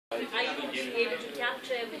be able to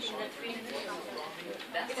capture everything that's really important.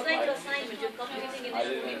 It's like an assignment, you're completing in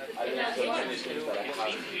this week. Are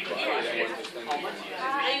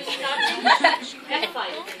you starting F5?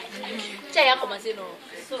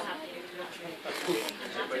 So happy.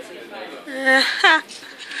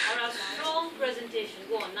 Alright, strong presentation.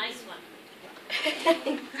 Go on, nice one.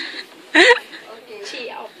 Okay.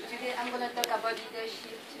 Today I'm going to talk about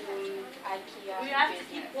leadership to IKEA. We have to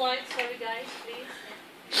keep quiet, sorry guys, please.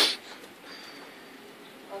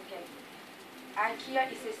 Okay.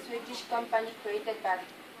 IKEA is a Swedish company created by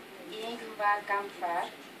Ingvar Kamprad.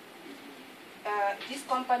 This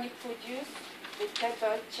company produces the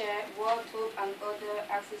table, chair, wardrobe, and other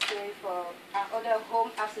accessories other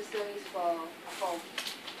home accessories for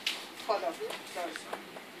products.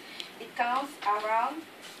 It counts around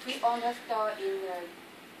 300 stores in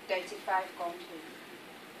 35 countries.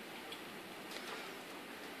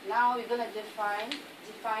 Now we're going to define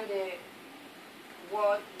the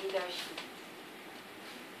word leadership.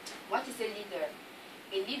 What is a leader?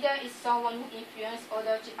 A leader is someone who influences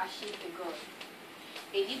others to achieve a goal.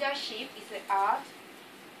 A leadership is an art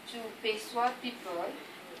to persuade people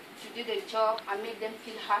to do the job and make them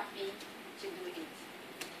feel happy to do it.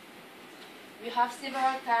 We have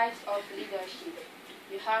several types of leadership.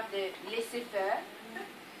 We have the laissez-faire,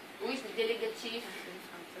 who is the delegative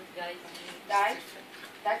type.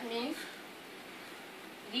 That means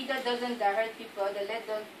leader doesn't direct people, they let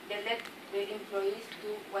the employees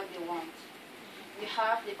do what they want. We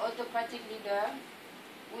have the autocratic leader,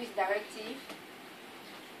 who is directive.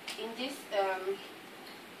 In this,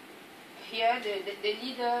 here the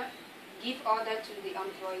leader gives order to the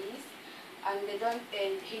employees, and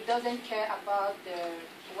he doesn't care about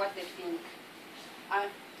what they think.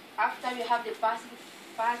 And after we have the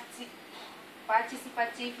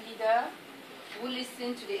participative leader, who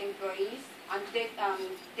listen to the employees and take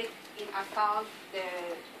in account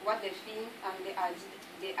what they think and the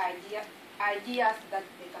ideas that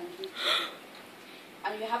they can give to them.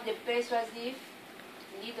 And we have the persuasive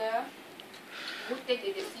leader, who take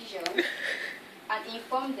the decision and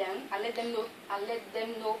inform them and let them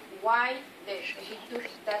know why he took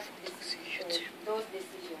those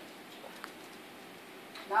decisions.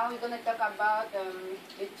 Now we're going to talk about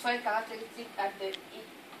the 12 characteristics that the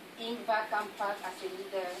Ingvar Kamprad as a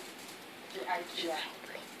leader to IKEA.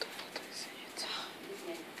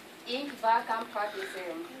 Ingvar Kamprad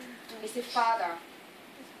is a father.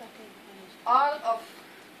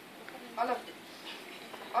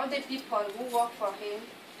 All the people who work for him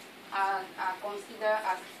are considered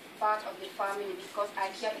as part of the family, because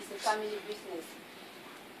IKEA is a family business.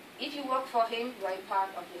 If you work for him, you are a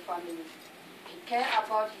part of the family. He cares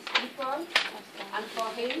about his people, and for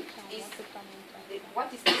him,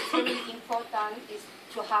 what is extremely important is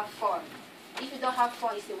to have fun. If you don't have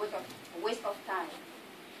fun, it's a waste of time.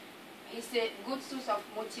 It's a good source of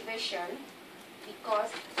motivation,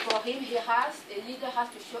 because for him, a leader has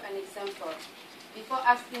to show an example. Before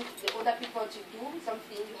asking the other people to do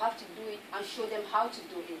something, you have to do it and show them how to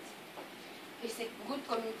do it. It's a good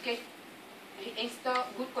communication. He installs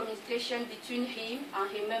good communication between him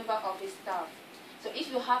and a member of his staff. So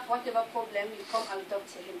if you have whatever problem, you come and talk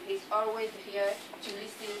to him. He's always here to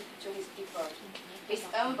listen to his people. He's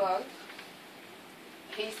humble.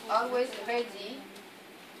 He's always ready.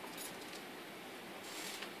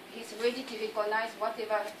 He's ready to recognize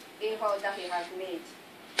whatever error that he has made.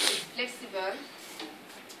 He's flexible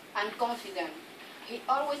and confident. He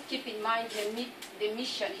always keeps in mind the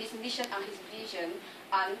mission, his mission and his vision,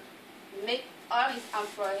 and make all his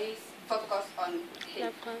employees focus on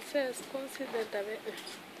him.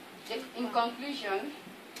 In conclusion,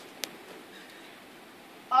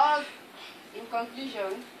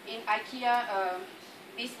 in IKEA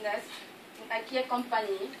business, in IKEA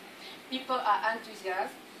company, people are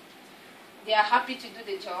enthusiastic. They are happy to do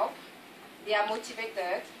the job. They are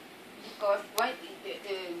motivated, because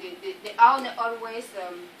the owner always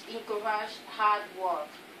encourage hard work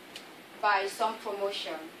by some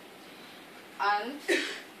promotion. And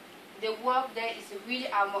the work there is really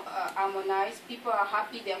harmonized. People are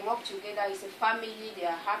happy, they work together, it's a family, they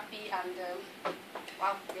are happy, and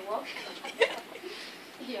wow, they work.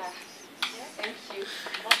 Yeah. Thank you.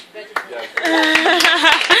 Much better.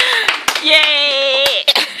 Yay!